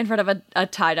she's sitting in front of a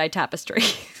tie-dye tapestry.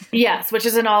 Yes, which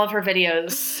is in all of her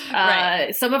videos.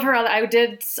 Right. Some of her other, I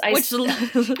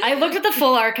looked at the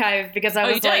full archive because I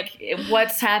was like,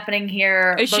 what's happening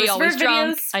here? Is she always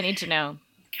drunk? Videos, I need to know.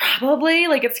 probably.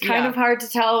 Like, it's kind of hard to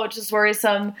tell, which is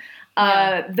worrisome.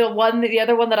 The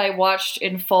other one that I watched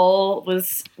in full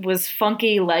was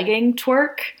Funky Legging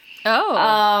Twerk.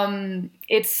 Oh.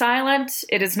 It's silent.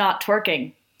 It is not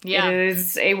twerking. Yeah. It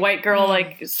is a white girl,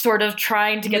 like, sort of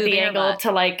trying to get Moving the her angle butt.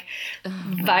 to, like,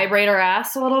 vibrate her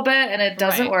ass a little bit, and it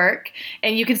doesn't Right. work.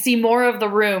 And you can see more of the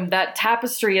room. That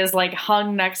tapestry is, like,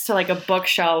 hung next to, like, a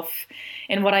bookshelf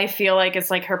in what I feel like is,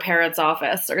 like, her parents'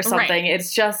 office or something. Right.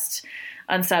 It's just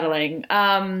unsettling.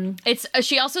 It's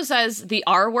she also says the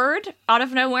R word out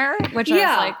of nowhere, which I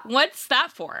was like, what's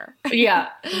that for? Yeah,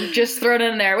 just thrown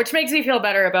in there, which makes me feel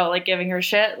better about, like, giving her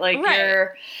shit. Like, Right.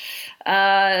 you're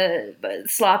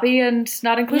sloppy and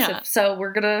not inclusive. Yeah. So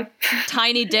we're gonna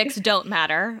Tiny dicks don't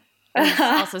matter. Is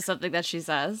also something that she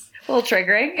says. a little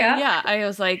triggering. Yeah. Yeah, I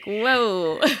was like,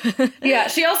 whoa. Yeah,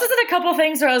 she also said a couple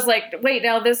things where I was like, wait,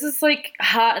 now this is, like,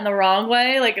 hot in the wrong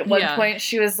way. Like, at one point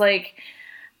she was like,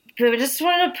 I just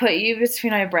want to put you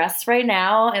between my breasts right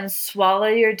now and swallow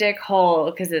your dick whole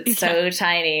because it's so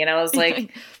tiny. And I was like,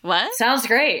 what? Sounds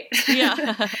great.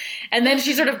 Yeah. And then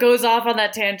she sort of goes off on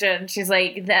that tangent. And she's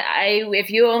like, if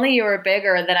you were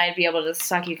bigger, then I'd be able to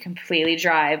suck you completely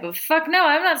dry. But fuck no,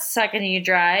 I'm not sucking you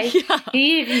dry. Yeah.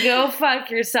 You can go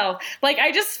fuck yourself. Like,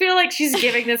 I just feel like she's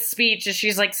giving this speech as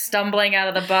she's, like, stumbling out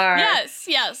of the bar. Yes,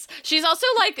 yes. She's also,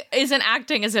 like, isn't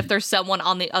acting as if there's someone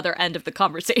on the other end of the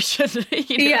conversation. You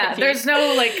know what I mean? There's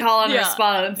no, like, call and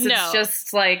response. It's No.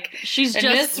 just, like... She's and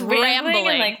just this rambling.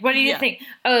 And, like, what do you think?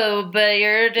 Oh, but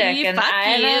you're a dick. You and fuck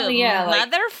I don't... you, Yeah, like...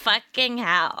 motherfucking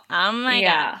hell. Oh my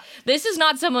god. This is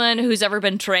not someone who's ever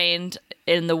been trained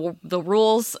in the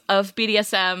rules of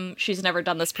BDSM. She's never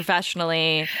done this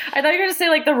professionally. I thought you were going to say,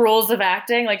 like, the rules of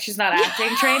acting. Like, she's not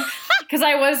acting trained. Because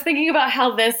I was thinking about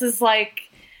how this is, like...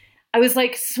 I was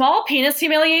like, small penis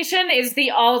humiliation is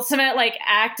the ultimate, like,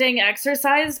 acting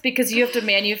exercise because you have to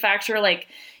manufacture, like,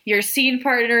 your scene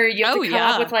partner. You have to come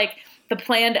up with, like, the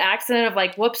planned accident of,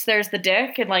 like, whoops, there's the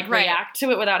dick, and, like, react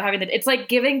to it without having the... It's like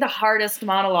giving the hardest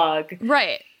monologue.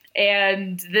 Right.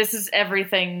 And this is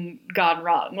everything gone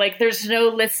wrong. Like, there's no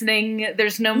listening.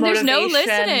 There's no motivation. There's no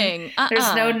listening.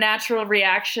 There's no natural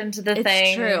reaction to the thing.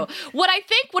 It's true. What I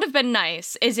think would have been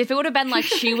nice is if it would have been like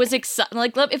she was excited.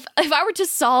 Like, if I were to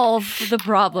solve the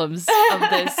problems of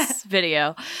this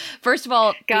video, first of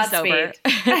all, be sober,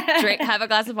 have a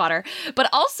glass of water. But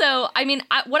also, I mean,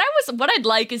 what I'd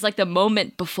like is, like, the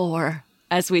moment before,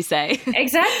 as we say.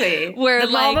 Exactly. Where,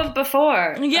 the like, moment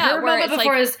before. Yeah. Her moment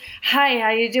before is, hi,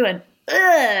 how you doing?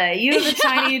 Ugh, you have a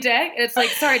tiny dick? It's like,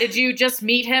 sorry, did you just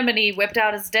meet him and he whipped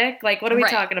out his dick? Like, what are we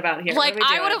talking about here? Like,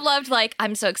 I would have loved, like,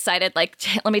 I'm so excited, like,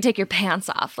 let me take your pants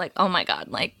off. Like, oh my God,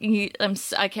 like,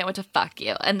 I can't wait to fuck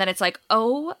you. And then it's like,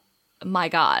 oh my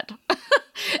God.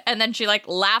 And then she, like,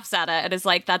 laughs at it and is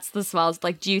like, that's the smells.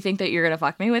 Like, do you think that you're going to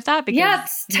fuck me with that?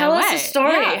 Because tell us a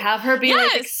story. Yeah. Have her be,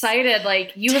 like, excited.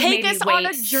 Like, you have made me wait on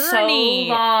a journey.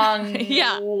 so long.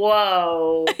 Yeah.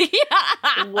 Whoa.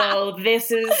 Whoa,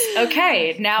 this is...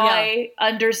 Okay, now I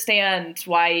understand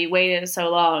why you waited so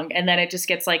long. And then it just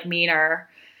gets, like, meaner.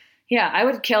 Yeah, I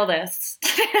would kill this.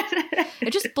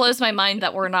 It just blows my mind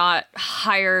that we're not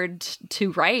hired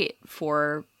to write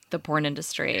for the porn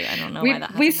industry. I don't know why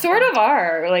that we hasn't sort happened. of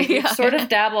are. Like, we've sort of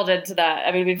dabbled into that.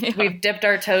 I mean, we've dipped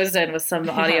our toes in with some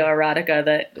audio erotica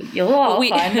that you'll all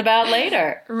find about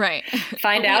later. Right.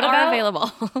 Find out about.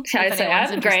 Available. I say,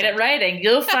 I'm great at writing.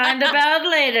 You'll find about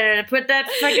later. Put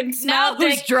that fucking small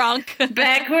who's dick drunk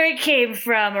back where it came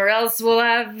from, or else we'll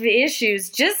have issues.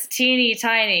 Just teeny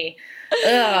tiny.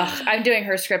 Ugh, I'm doing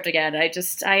her script again.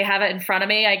 I have it in front of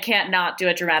me. I can't not do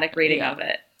a dramatic reading of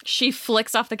it. She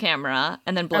flicks off the camera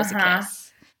and then blows a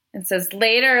kiss. And says,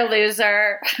 later,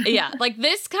 loser. Yeah, like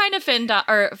this kind of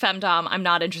femdom I'm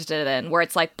not interested in, where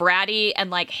it's like bratty and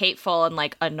like hateful and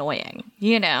like annoying,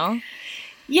 you know?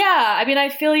 Yeah, I mean, I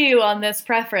feel you on this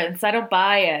preference. I don't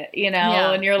buy it, you know?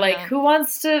 Yeah, and you're like, who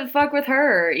wants to fuck with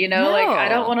her? You know, like, I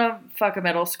don't want to fuck a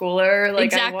middle schooler. Like,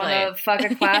 Exactly. I want to fuck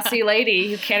a classy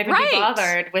lady who can't even be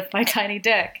bothered with my tiny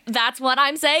dick. That's what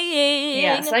I'm saying.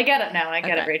 Yes, I get it now. I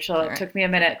get it, Rachel. All It right. took me a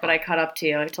minute, but I caught up to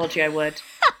you. I told you I would.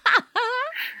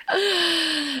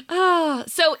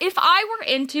 So if I were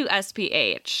into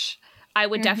SPH, I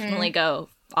would definitely go,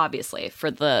 obviously,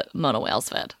 for the Mona Whales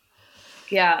vid.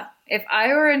 Yeah. If I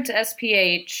were into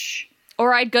SPH...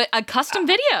 Or I'd go a custom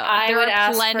video. I would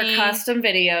ask for custom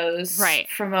videos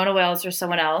from Mona Whales or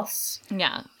someone else.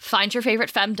 Yeah. Find your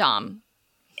favorite femdom.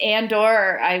 And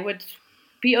or I would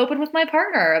be open with my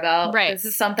partner about this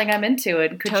is something I'm into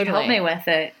and could you help me with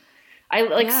it? I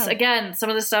like, again, some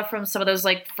of the stuff from some of those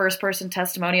like first person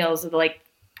testimonials of like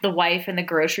the wife in the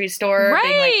grocery store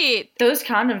being like, those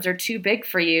condoms are too big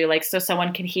for you. Like, so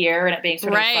someone can hear, and it being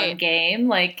sort of a fun game.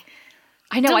 Like,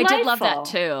 I know. delightful. I did love that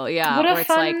too. Yeah. What a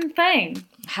fun thing.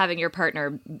 Having your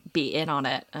partner be in on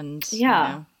it. And,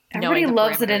 everybody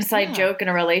loves an inside joke in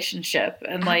a relationship.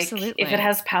 And like, if it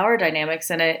has power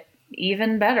dynamics in it,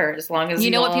 even better, as long as you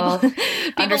know what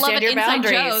people love an your inside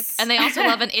boundaries. Joke, and they also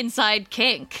love an inside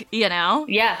kink,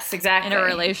 Yes, exactly. In a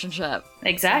relationship.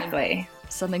 Exactly.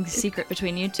 Something secret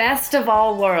between you two. Best of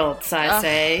all worlds, I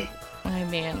say. I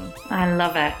mean, I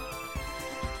love it.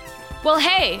 Well,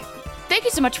 hey, thank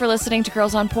you so much for listening to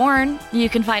Girls on Porn. You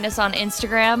can find us on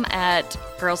Instagram at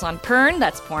Girls on Pern,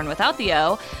 that's porn without the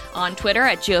O, on Twitter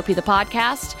at GOP the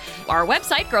Podcast, our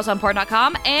website,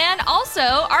 girlsonporn.com, and also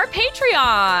our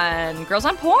Patreon, Girls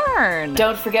on Porn.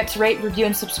 Don't forget to rate, review,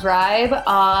 and subscribe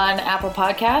on Apple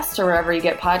Podcasts or wherever you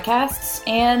get podcasts,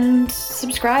 and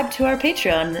subscribe to our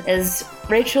Patreon, as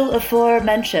Rachel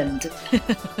aforementioned.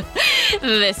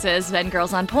 This has been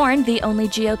Girls on Porn, the only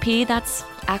GOP that's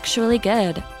actually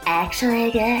good.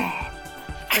 Actually good.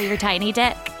 For your tiny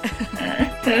dick.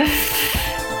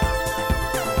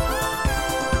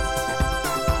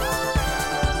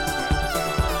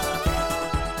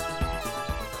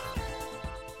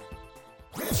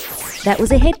 That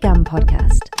was a HeadGum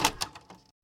podcast.